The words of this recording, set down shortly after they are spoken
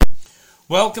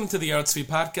Welcome to the Eretz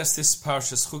podcast. This is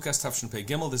Parshas Chukas Tafshin Pei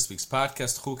Gimel. This week's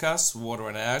podcast, Chukas, Water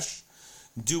and Ash.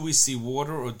 Do we see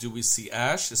water or do we see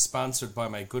ash? Is sponsored by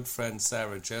my good friend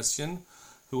Sarah Jessian,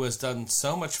 who has done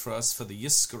so much for us for the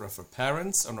Yisker of her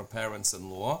parents and her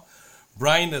parents-in-law.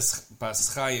 Brainas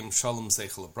Bas Chaim Shalom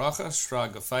Zeichel Bracha,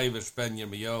 Shraga Feivish Ben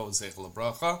Yirmiyo Zeichel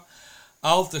Bracha,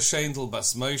 Alta Shendel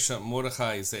Bas Moshe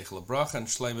Mordechai Zeichel Bracha, and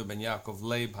Shlomo Ben Yaakov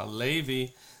Leib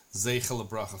Halevi Zeichel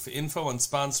Bracha. For info on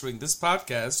sponsoring this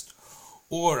podcast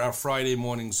or our Friday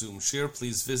morning Zoom share,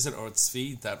 please visit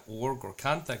ortzvi.org or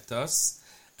contact us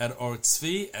at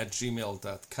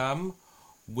ortzvi@gmail.com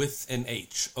with an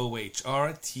H,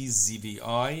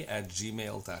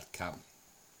 OHRTZVI@gmail.com.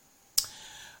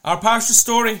 Our Parsha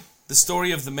story, the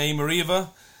story of the Mei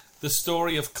Meriva, the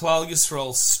story of Klal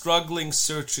Yisrael struggling,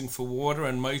 searching for water,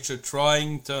 and Moshe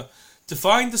trying to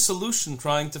find the solution,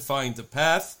 trying to find the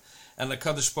path, and the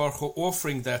HaKadosh Baruch Hu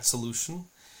offering that solution.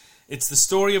 It's the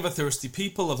story of a thirsty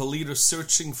people, of a leader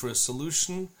searching for a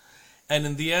solution, and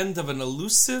in the end of an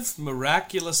elusive,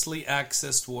 miraculously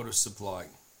accessed water supply.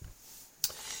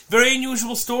 Very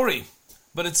unusual story,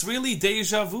 but it's really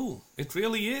deja vu. It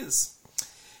really is.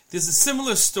 There's a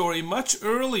similar story much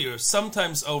earlier,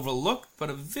 sometimes overlooked, but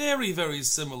a very, very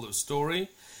similar story,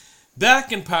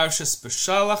 back in Parshas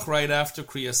Beshalach, right after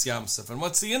Kriyas Yamsuf. And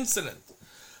what's the incident?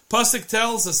 Pasuk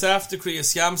tells us after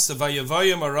Kriyas Yamsuf,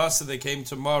 Vayavayim Arasa, they came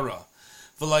to Mara.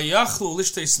 V'layachlu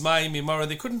lishtes mayim imara,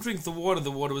 they couldn't drink the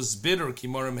water was bitter,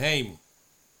 kimarim heim.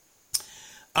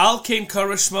 Al came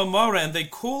Karashma Mara, and they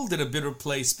called it a bitter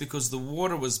place because the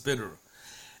water was bitter.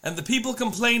 And the people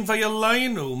complained,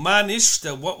 Vayalaynu, man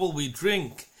ishta, what will we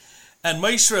drink? And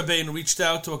Moshe Rabbeinu reached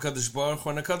out to HaKadosh Baruch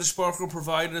Hu, and HaKadosh Baruch Hu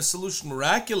provided a solution.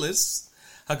 Miraculous,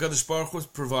 HaKadosh Baruch Hu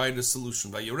provided a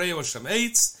solution. Vayireu Hashem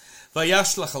eitz,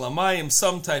 vayashlach alamayim,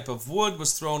 some type of wood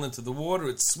was thrown into the water,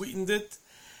 it sweetened it,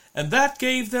 and that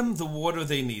gave them the water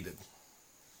they needed.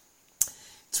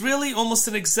 It's really almost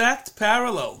an exact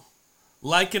parallel.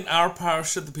 Like in our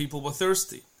parsha, the people were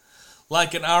thirsty.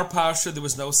 Like in our parsha, there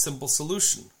was no simple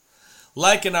solution.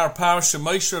 Like in our parsha,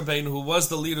 Moshe Rabbeinu, who was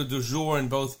the leader du jour in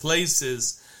both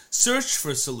places, searched for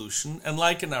a solution. And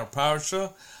like in our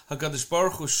parsha, HaKadosh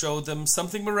Baruch Hu showed them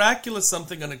something miraculous,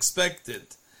 something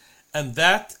unexpected. And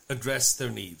that addressed their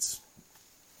needs.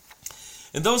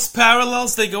 In those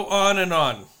parallels, they go on and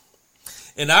on.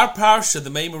 In our parsha, the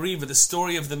Mei Meriva, the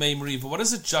story of the Mei Meriva, what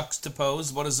does it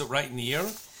juxtapose? What is it right near?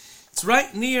 It's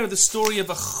right near the story of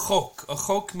a chok. A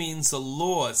chok means a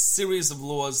law, a series of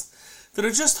laws that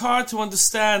are just hard to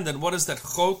understand. And what is that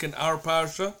chok in our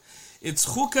parsha? It's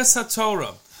Chukas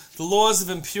HaTorah, the laws of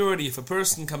impurity. If a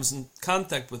person comes in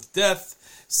contact with death,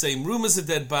 same room as a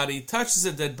dead body, touches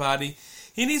a dead body,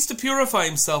 he needs to purify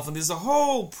himself. And there's a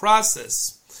whole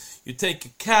process. You take a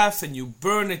calf and you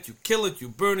burn it, you kill it, you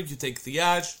burn it, you take the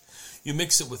ash, you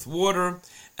mix it with water,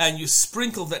 and you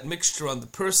sprinkle that mixture on the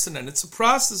person, and it's a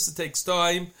process that takes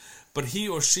time, but he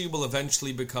or she will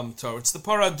eventually become Torah. It's the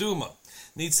paraduma.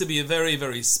 It needs to be a very,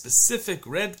 very specific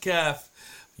red calf,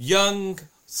 young,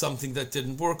 something that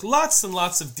didn't work, lots and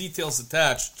lots of details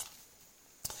attached.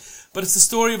 But it's the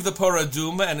story of the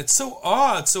paraduma, and it's so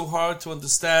odd, so hard to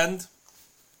understand,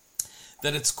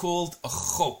 that it's called a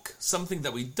chok, something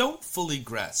that we don't fully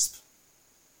grasp.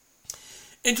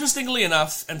 Interestingly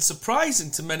enough, and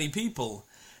surprising to many people,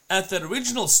 at that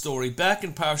original story, back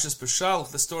in Parshas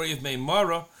Beshalach, the story of Mei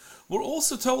Mara, we're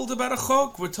also told about a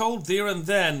chok. We're told there and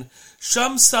then,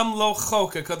 Sham Sam Lo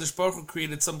Chok, HaKadosh Baruch Hu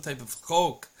created some type of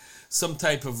chok, some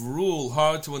type of rule,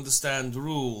 hard to understand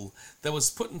rule, that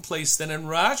was put in place then. In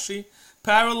Rashi,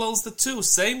 parallels the two.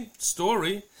 Same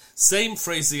story, same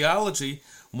phraseology.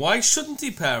 Why shouldn't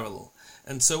he parallel?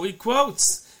 And so he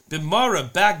quotes,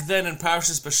 B'mara, back then in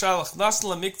Parshas Beshalach,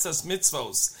 Nasla Miktzas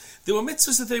Mitzvos. There were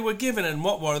mitzvahs that they were given, and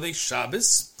what were they?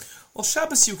 Shabbos. Well,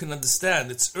 Shabbos you can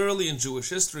understand. It's early in Jewish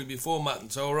history, before Matan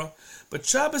Torah. But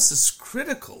Shabbos is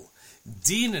critical.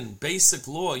 Din and basic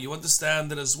law, you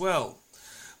understand it as well.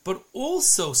 But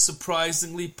also,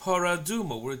 surprisingly,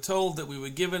 Paraduma. We're told that we were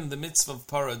given the mitzvah of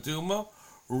Paraduma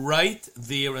right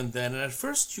there and then. And at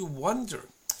first you wonder,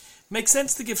 makes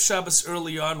sense to give Shabbos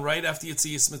early on, right after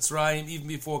Yetzias Mitzrayim, even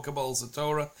before Kabbalah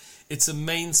Torah. It's a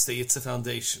mainstay, it's a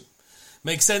foundation.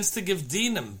 Makes sense to give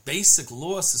dinim, basic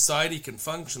law, society can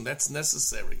function, that's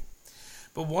necessary.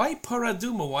 But why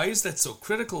paraduma? Why is that so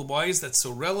critical? Why is that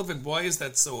so relevant? Why is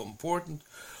that so important?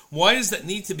 Why does that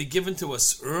need to be given to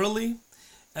us early?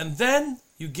 And then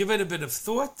you give it a bit of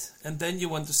thought, and then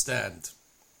you understand.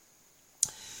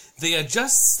 They had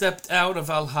just stepped out of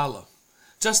Valhalla.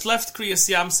 just left Kriyas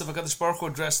Yamsuf, HaKadosh Baruch Hu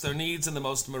addressed their needs in the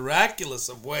most miraculous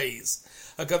of ways.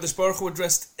 HaKadosh Baruch Hu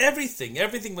addressed everything.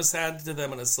 Everything was handed to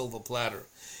them on a silver platter.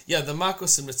 Yeah, the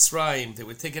Makos in Mitzrayim, they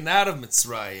were taken out of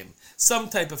Mitzrayim, some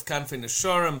type of Kanfei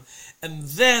Nesharim, and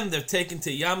then they're taken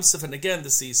to Yamsuf, and again the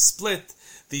sea is split,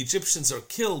 the Egyptians are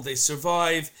killed, they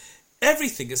survive.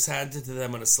 Everything is handed to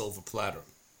them on a silver platter.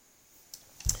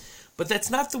 But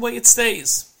that's not the way it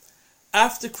stays.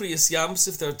 After Kriyas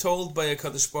Yamsuf, they're told by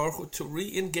HaKadosh Baruch Hu to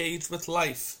re-engage with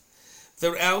life.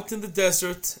 They're out in the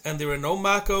desert, and there are no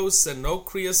Makos, and no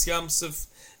Kriyas Yamsuf,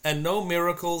 and no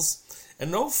miracles, and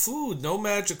no food, no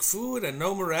magic food, and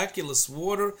no miraculous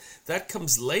water. That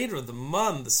comes later, the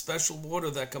mun, the special water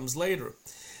that comes later.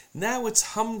 Now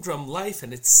it's humdrum life,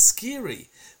 and it's scary.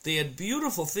 They had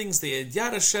beautiful things, they had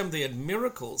Yad Hashem, they had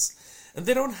miracles, and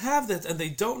they don't have that, and they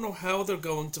don't know how they're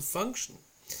going to function.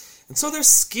 And so they're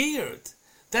scared.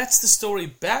 That's the story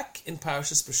back in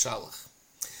Parshas Beshalach.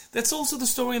 That's also the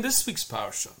story in this week's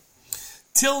Parsha.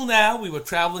 Till now, we were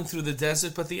traveling through the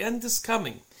desert, but the end is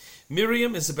coming.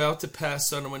 Miriam is about to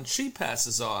pass on, and when she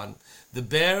passes on,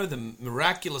 the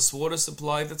miraculous water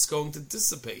supply that's going to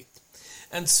dissipate.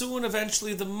 And soon,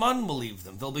 eventually, the man will leave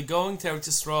them. They'll be going to Eretz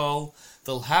Yisrael,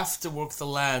 they'll have to work the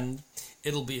land,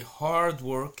 it'll be hard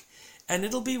work, and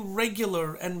it'll be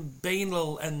regular and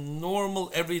banal and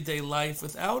normal everyday life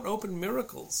without open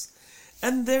miracles.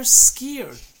 And they're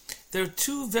scared. They're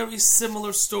two very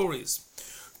similar stories.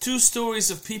 Two stories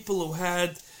of people who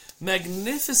had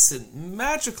magnificent,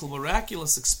 magical,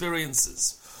 miraculous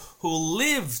experiences, who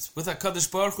lived with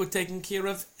HaKadosh Baruch Hu taking care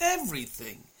of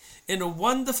everything in a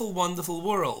wonderful, wonderful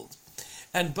world.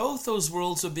 And both those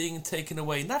worlds are being taken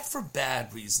away, not for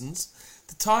bad reasons.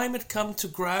 The time had come to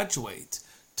graduate,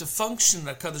 to function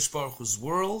in HaKadosh Baruch Hu's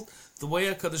world the way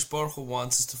HaKadosh Baruch Hu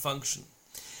wants us to function.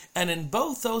 And in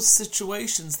both those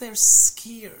situations, they're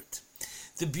scared.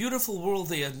 The beautiful world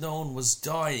they had known was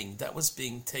dying, that was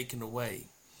being taken away.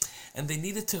 And they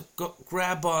needed to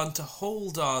grab on, to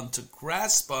hold on, to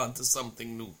grasp on to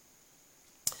something new.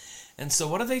 And so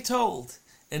what are they told?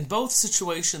 In both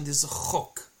situations, there's a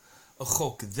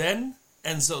chok then,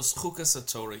 and zos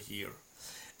Chukas Torah here.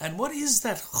 And what is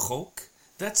that chok?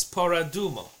 That's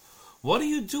paraduma. What do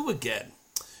you do again?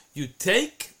 You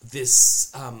take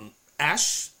this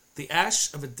ash, the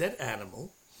ash of a dead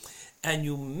animal, and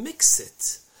you mix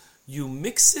it. You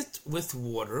mix it with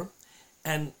water,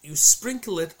 and you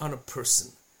sprinkle it on a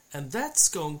person. And that's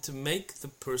going to make the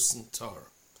person tar.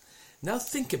 Now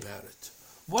think about it.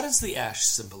 What does the ash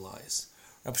symbolize?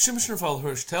 Rabbi Shimshon Raphael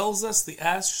Hirsch tells us the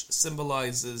ash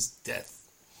symbolizes death.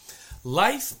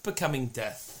 Life becoming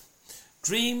death.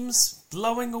 Dreams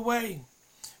blowing away.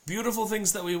 Beautiful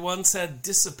things that we once had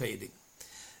dissipating.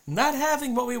 Not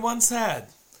having what we once had.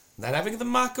 Not having the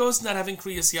Makos, not having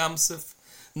Kriyas Yamsuf,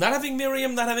 not having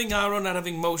Miriam, not having Aaron, not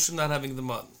having Moshe, not having the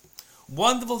Mun.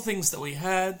 Wonderful things that we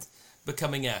had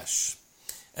becoming ash.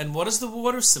 And what does the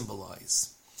water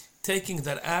symbolize? Taking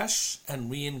that ash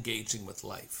and re-engaging with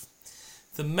life.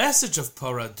 The message of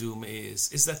Paradum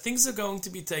is that things are going to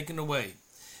be taken away.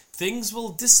 Things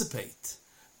will dissipate.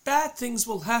 Bad things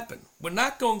will happen. We're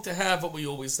not going to have what we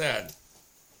always had.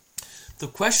 The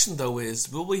question, though,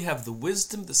 is, will we have the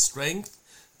wisdom, the strength,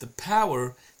 the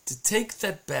power to take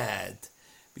that bad?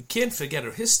 We can't forget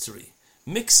our history.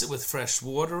 Mix it with fresh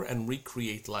water and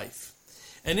recreate life.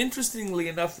 And interestingly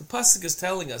enough, the Pasuk is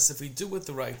telling us if we do it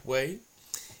the right way,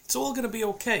 it's all going to be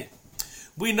okay.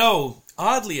 We know,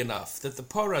 oddly enough, that the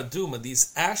paraduma,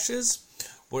 these ashes,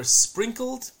 were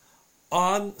sprinkled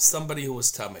on somebody who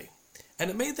was tamei. And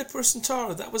it made that person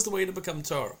tar. That was the way to become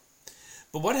tar.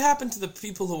 But what happened to the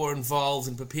people who were involved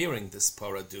in preparing this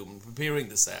paradum, preparing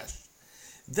this ash?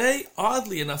 They,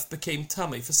 oddly enough, became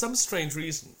tamei for some strange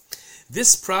reason.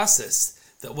 This process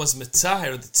that was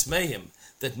mitzaher, the tzmeim,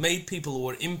 that made people who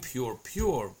were impure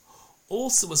pure,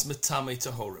 also was mitamei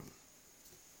tahorim.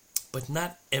 But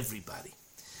not everybody.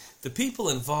 The people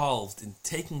involved in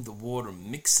taking the water,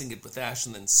 mixing it with ash,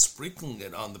 and then sprinkling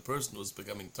it on the person who was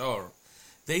becoming tar,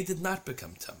 they did not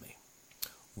become tamei.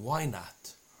 Why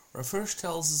not? Rav Hirsch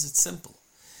tells us it's simple.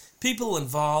 People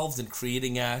involved in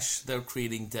creating ash, they're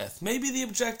creating death. Maybe the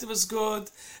objective is good,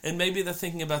 and maybe they're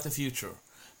thinking about the future.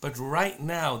 But right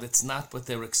now, that's not what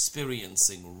they're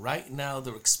experiencing. Right now,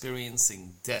 they're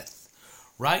experiencing death.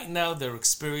 Right now, they're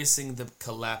experiencing the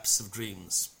collapse of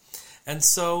dreams. And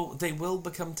so, they will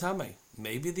become tamei.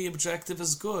 Maybe the objective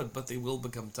is good, but they will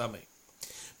become tamei.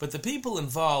 But the people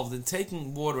involved in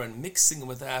taking water and mixing it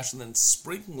with ash and then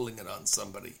sprinkling it on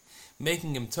somebody,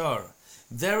 making him tar,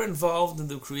 they're involved in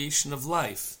the creation of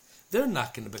life. They're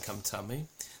not going to become tamei.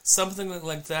 Something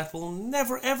like that will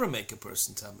never ever make a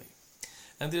person tamei.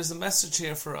 And there's a message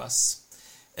here for us.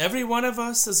 Every one of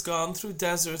us has gone through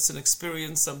deserts and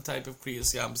experienced some type of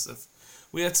Kriyas Yamsuf.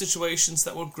 We had situations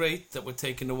that were great, that were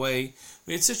taken away.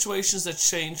 We had situations that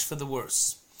changed for the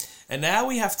worse. And now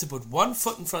we have to put one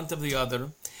foot in front of the other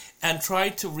and try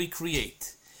to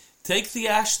recreate. Take the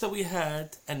ash that we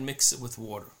had and mix it with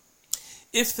water.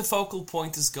 If the focal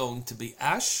point is going to be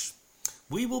ash,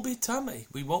 we will be tamei.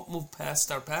 We won't move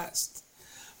past our past.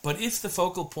 But if the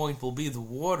focal point will be the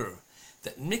water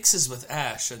that mixes with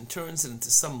ash and turns it into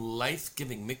some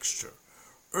life-giving mixture,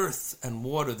 earth and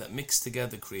water that mix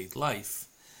together create life,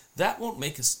 that won't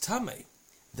make us tamei.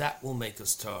 That will make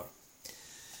us tar.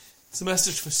 It's a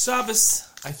message for Shabbos.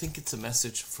 I think it's a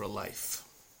message for life.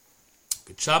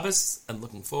 Good Shabbos, and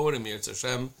looking forward, Emir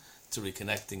Hashem, to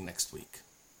reconnecting next week.